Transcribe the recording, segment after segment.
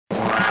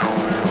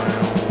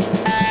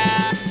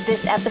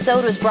This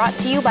episode was brought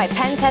to you by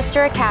Pen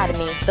Tester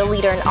Academy, the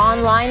leader in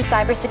online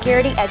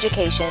cybersecurity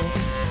education.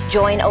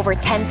 Join over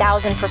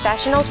 10,000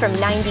 professionals from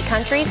 90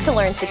 countries to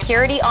learn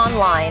security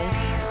online.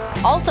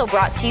 Also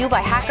brought to you by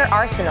Hacker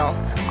Arsenal,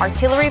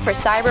 artillery for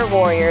cyber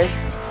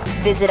warriors.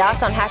 Visit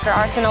us on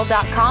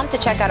hackerarsenal.com to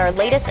check out our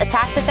latest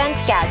attack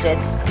defense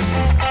gadgets.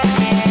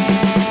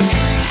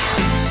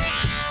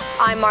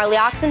 I'm Marley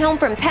Oxenholm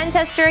from Pen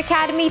Tester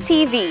Academy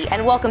TV,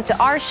 and welcome to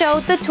our show,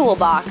 The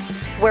Toolbox,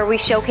 where we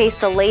showcase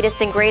the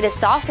latest and greatest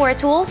software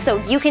tools so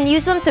you can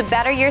use them to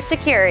better your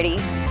security.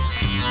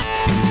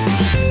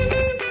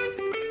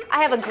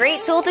 I have a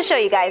great tool to show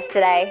you guys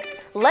today.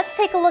 Let's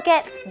take a look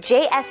at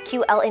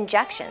jSQL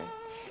injection.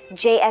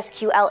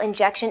 jSQL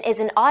injection is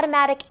an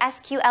automatic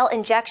SQL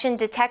injection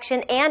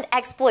detection and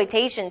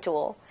exploitation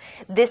tool.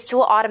 This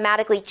tool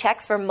automatically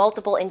checks for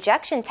multiple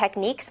injection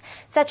techniques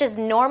such as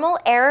normal,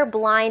 error,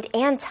 blind,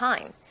 and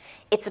time.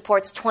 It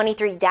supports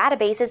 23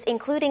 databases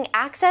including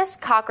Access,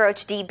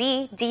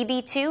 CockroachDB,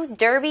 DB2,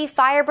 Derby,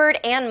 Firebird,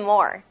 and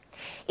more.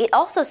 It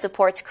also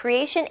supports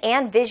creation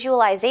and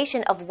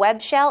visualization of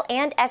web shell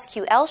and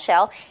SQL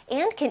shell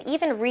and can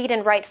even read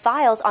and write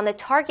files on the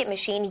target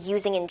machine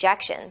using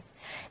injection.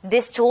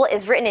 This tool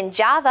is written in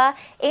Java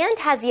and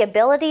has the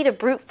ability to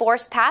brute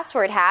force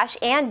password hash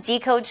and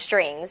decode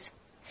strings.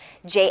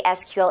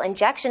 jSQL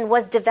injection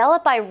was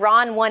developed by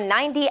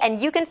Ron190,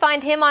 and you can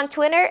find him on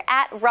Twitter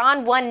at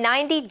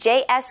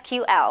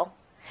Ron190JSQL.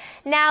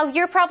 Now,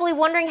 you're probably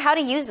wondering how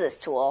to use this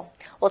tool.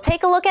 Well,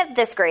 take a look at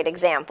this great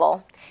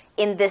example.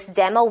 In this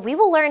demo, we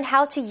will learn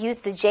how to use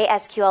the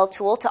jSQL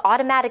tool to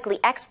automatically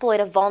exploit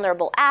a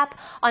vulnerable app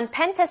on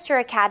Pen Tester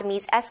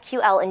Academy's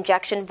SQL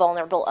injection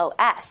vulnerable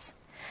OS.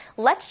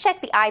 Let's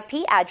check the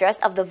IP address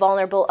of the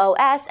vulnerable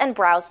OS and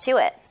browse to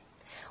it.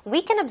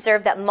 We can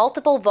observe that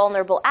multiple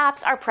vulnerable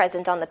apps are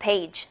present on the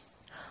page.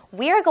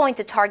 We are going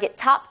to target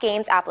Top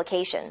Games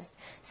application,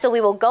 so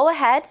we will go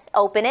ahead,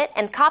 open it,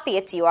 and copy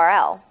its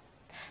URL.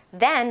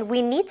 Then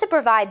we need to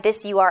provide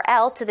this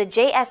URL to the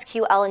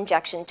jSQL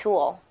injection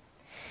tool.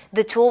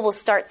 The tool will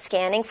start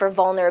scanning for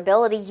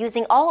vulnerability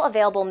using all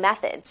available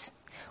methods.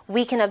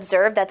 We can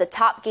observe that the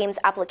Top Games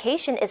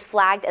application is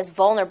flagged as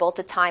vulnerable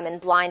to time and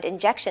blind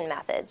injection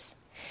methods.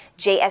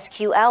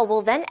 jSQL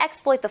will then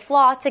exploit the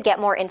flaw to get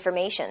more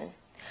information.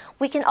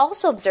 We can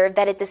also observe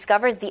that it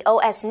discovers the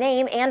OS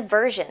name and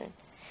version.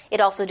 It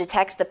also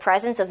detects the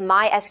presence of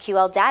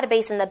MySQL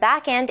database in the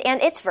backend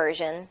and its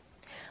version.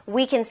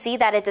 We can see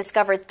that it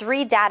discovered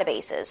 3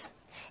 databases.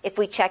 If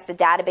we check the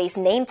database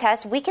name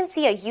test, we can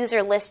see a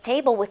user list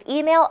table with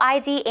email,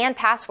 ID, and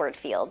password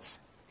fields.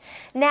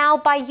 Now,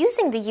 by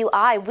using the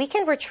UI, we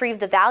can retrieve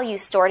the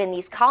values stored in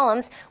these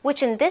columns,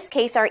 which in this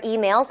case are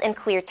emails and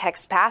clear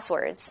text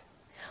passwords.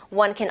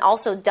 One can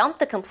also dump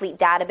the complete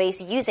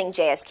database using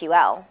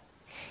jSQL.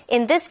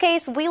 In this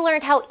case, we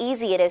learned how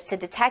easy it is to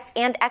detect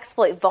and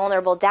exploit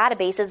vulnerable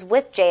databases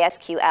with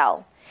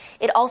jSQL.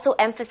 It also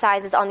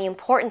emphasizes on the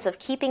importance of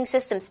keeping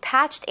systems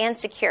patched and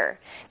secure,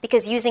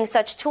 because using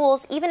such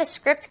tools, even a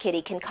script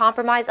kiddie can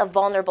compromise a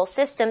vulnerable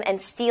system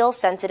and steal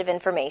sensitive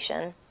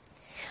information.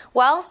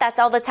 Well, that's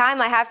all the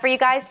time I have for you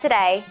guys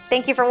today.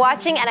 Thank you for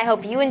watching, and I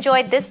hope you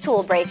enjoyed this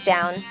tool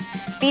breakdown.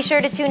 Be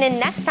sure to tune in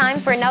next time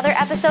for another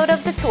episode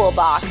of The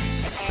Toolbox.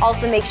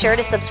 Also, make sure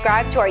to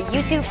subscribe to our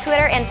YouTube,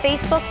 Twitter, and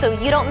Facebook so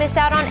you don't miss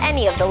out on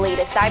any of the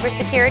latest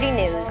cybersecurity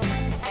news.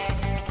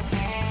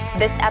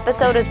 This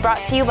episode is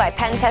brought to you by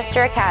Pen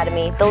Tester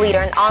Academy, the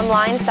leader in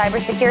online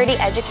cybersecurity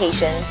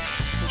education.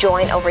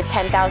 Join over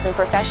 10,000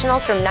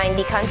 professionals from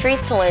 90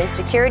 countries to learn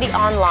security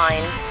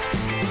online.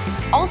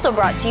 Also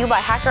brought to you by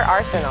Hacker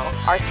Arsenal,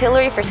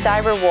 artillery for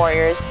cyber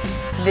warriors.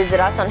 Visit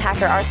us on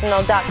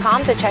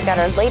hackerarsenal.com to check out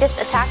our latest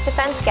attack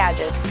defense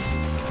gadgets.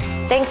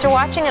 Thanks for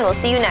watching, and we'll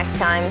see you next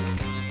time.